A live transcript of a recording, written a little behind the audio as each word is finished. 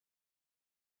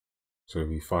So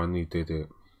we finally did it.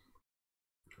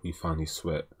 We finally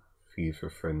sweat FIFA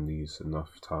friendlies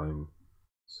enough time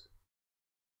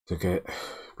to get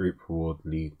group reward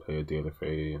league player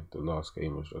Deulofeu. The last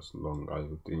game was just long. I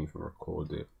didn't even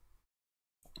record it.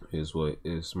 Here's what it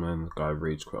is, man. The guy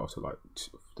rage quit after like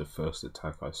the first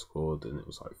attack I scored, and it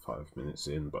was like 5 minutes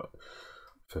in. But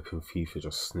flipping FIFA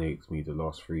just snaked me. The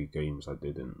last 3 games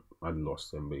I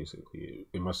lost them basically.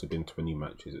 It must have been 20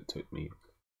 matches it took me.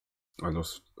 I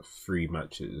lost 3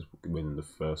 matches, winning the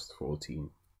first 14,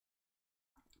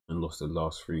 and lost the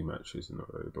last 3 matches in a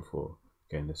row before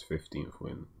getting this 15th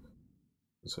win.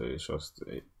 So it's just,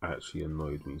 it actually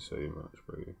annoyed me so much,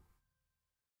 bro.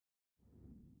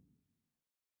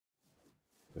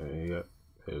 Yep,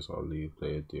 here's our league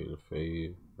player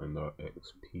Deulofeu and our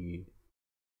XP.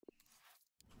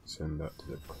 Send that to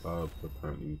the club.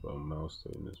 Apparently we've got a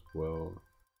milestone as well.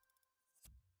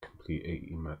 Complete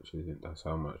 80 matches, that's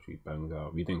how much we banged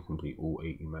out. We didn't complete all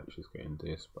 80 matches getting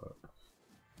this, but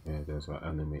yeah, there's our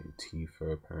animated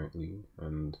Tifa apparently,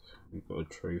 and we got a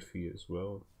trophy as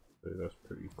well, so that's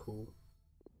pretty cool.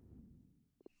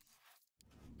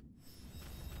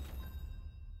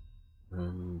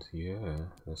 And yeah,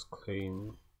 let's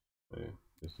claim. Oh,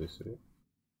 is this it?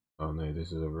 Oh no,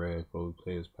 this is a rare gold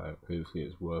players pack. Hopefully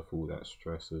it's worth all that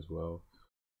stress as well.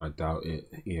 I doubt it.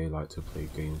 EA like to play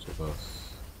games with us.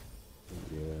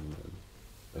 Yeah, man.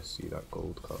 Let's see that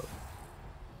gold card.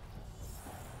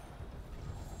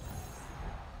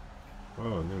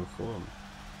 Oh, new form.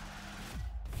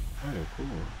 Oh, cool.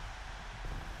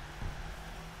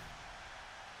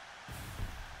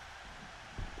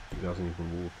 He doesn't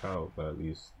even walk out, but at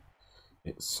least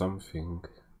it's something.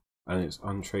 And it's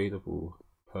untradeable.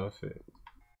 Perfect.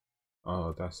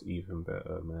 Oh, that's even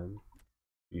better, man.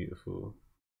 Beautiful.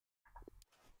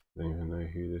 Don't even know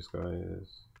who this guy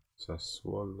is.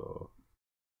 Sassuolo.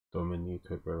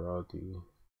 Domenico Berardi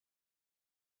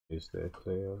is their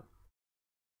player.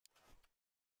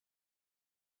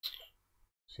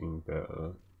 Seem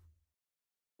better.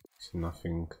 It's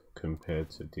nothing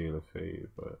compared to Deulofeu,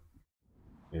 but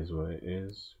is what it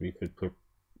is. We could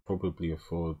probably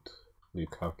afford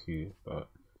Lukaku, but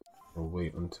we'll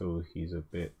wait until he's a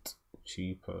bit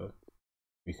cheaper.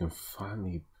 We can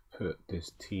finally put this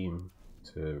team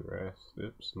to rest.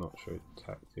 Oops, not show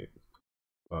tactics,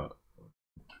 but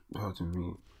pardon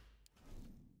me.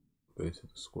 Go to the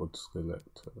squad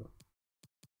selector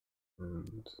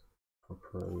and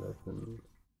proper 11.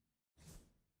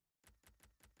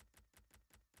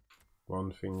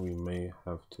 One thing we may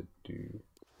have to do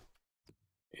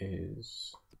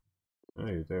is,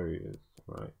 oh, there he is,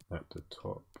 right at the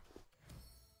top.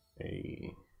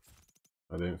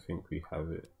 I don't think we have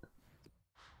it.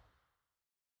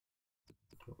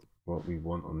 What we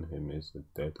want on him is a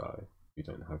Deadeye. We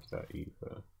don't have that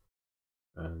either.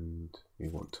 And we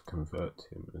want to convert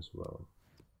him as well.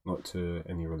 Not to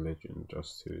any religion,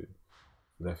 just to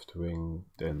left wing,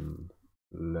 then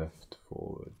left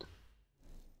forward.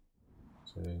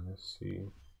 So let's see.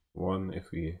 One,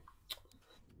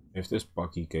 if this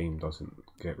buggy game doesn't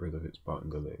get rid of its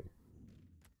button delay.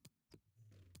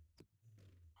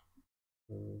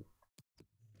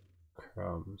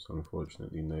 Crumbs,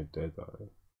 unfortunately no Deadeye.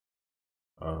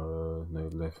 No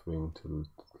left wing to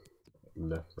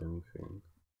left anything.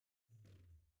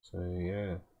 So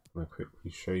yeah, I'm gonna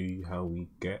quickly show you how we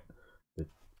get the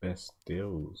best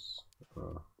deals.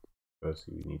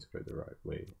 Firstly, we need to go the right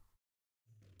way.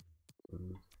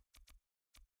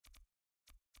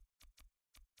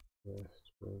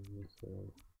 Left wing, so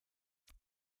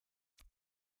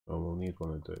oh, we'll need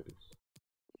one of those.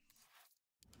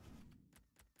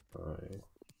 Alright.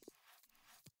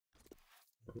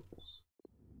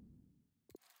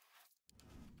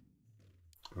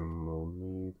 And we'll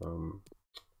need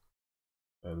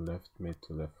a left mid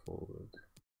to left forward.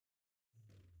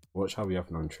 Watch how we have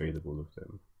an untradeable of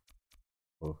them.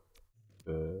 Of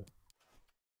the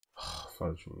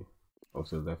fudge me. Of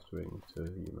the left wing to,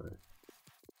 you know,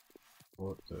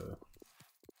 what the.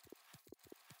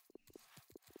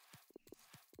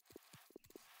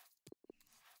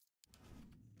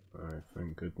 Alright,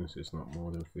 thank goodness it's not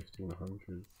more than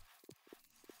 1500.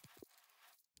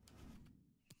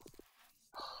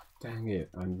 Dang it,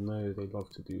 I know they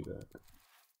love to do that.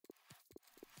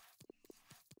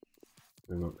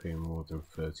 We're not paying more than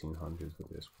 1300 for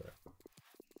this crap.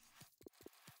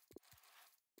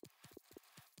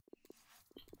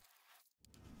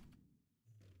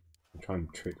 They're trying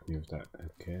to trick me with that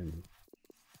again.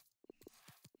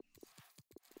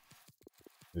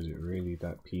 Is it really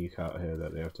that peak out here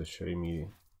that they have to show me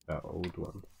that old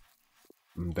one?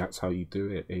 And that's how you do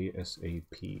it,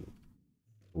 ASAP.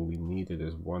 All we needed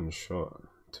is one shot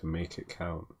to make it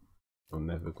count. You're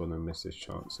never gonna miss this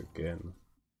chance again.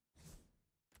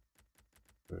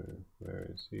 So,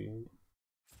 where is he?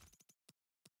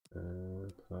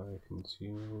 Apply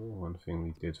consumable. One thing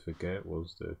we did forget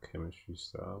was the chemistry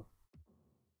style.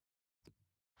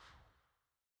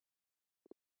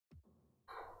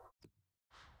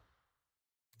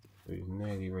 So he's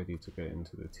nearly ready to get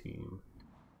into the team.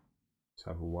 Let's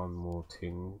have one more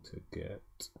thing to get.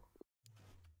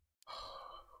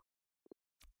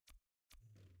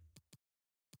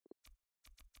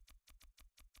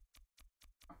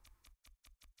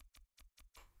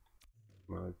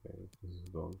 Okay, this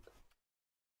is long.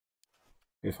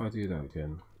 If I do that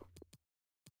again.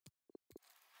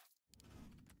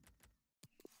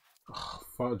 Oh,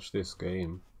 fudge this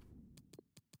game.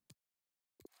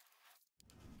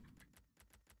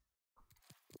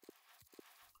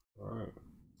 Alright,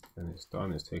 and it's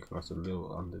done. It's taken us a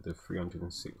little under the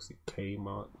 360k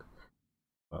mark.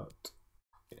 But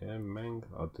yeah, man,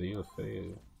 our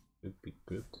Deulofeu should be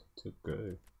good to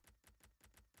go.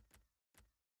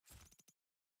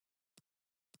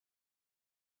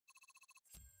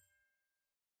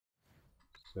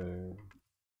 So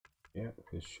yeah,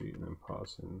 his shooting and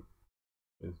passing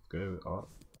is go up.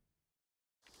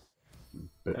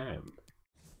 Bam!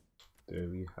 There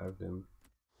we have him.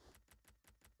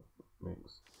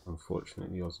 Makes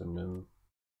unfortunately Osimhen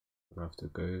will have to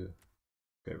go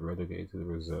get relegated to the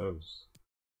reserves.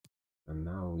 And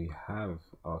now we have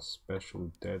our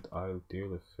special Dead-Eye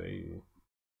Deulofeu.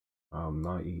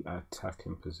 90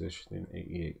 attacking positioning,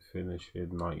 88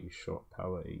 finishing, 90 shot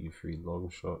power, 83 long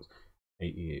shots,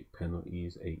 88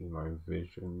 penalties, 89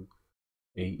 vision,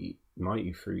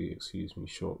 93 excuse me,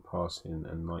 short passing,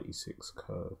 and 96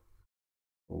 curve,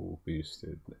 all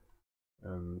boosted.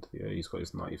 And yeah, he's got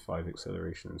his 95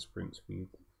 acceleration and sprint speed,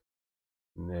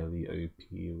 nearly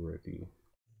OP already.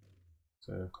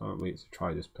 So can't wait to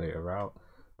try this player out.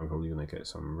 I'm probably gonna get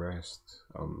some rest.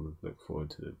 Look forward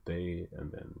to the day,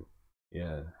 and then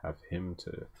yeah, have him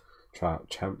to try out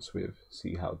champs with,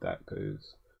 see how that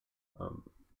goes.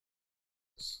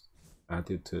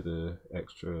 Added to the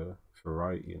extra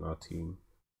variety in our team.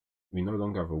 We no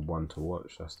longer have a one to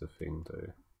watch, that's the thing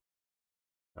though.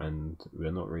 And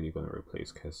we're not really going to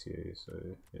replace Kessier, so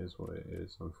it is what it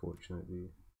is, unfortunately.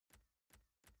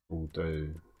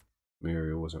 Although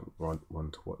Muriel wasn't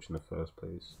one to watch in the first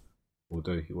place.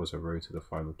 Although he was a road to the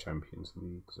final Champions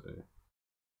League, so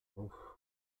oof,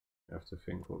 we have to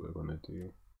think what we're going to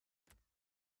do.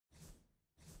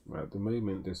 At the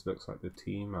moment, this looks like the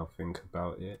team. I'll think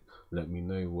about it. Let me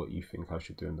know what you think I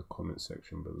should do in the comment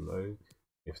section below.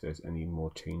 If there's any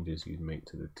more changes you'd make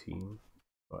to the team.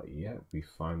 But yeah, we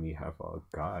finally have our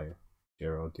guy,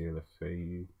 Gerald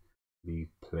Deulofeu, league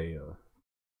player.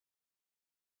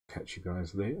 Catch you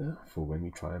guys later for when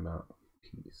we try him out.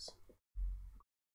 Peace.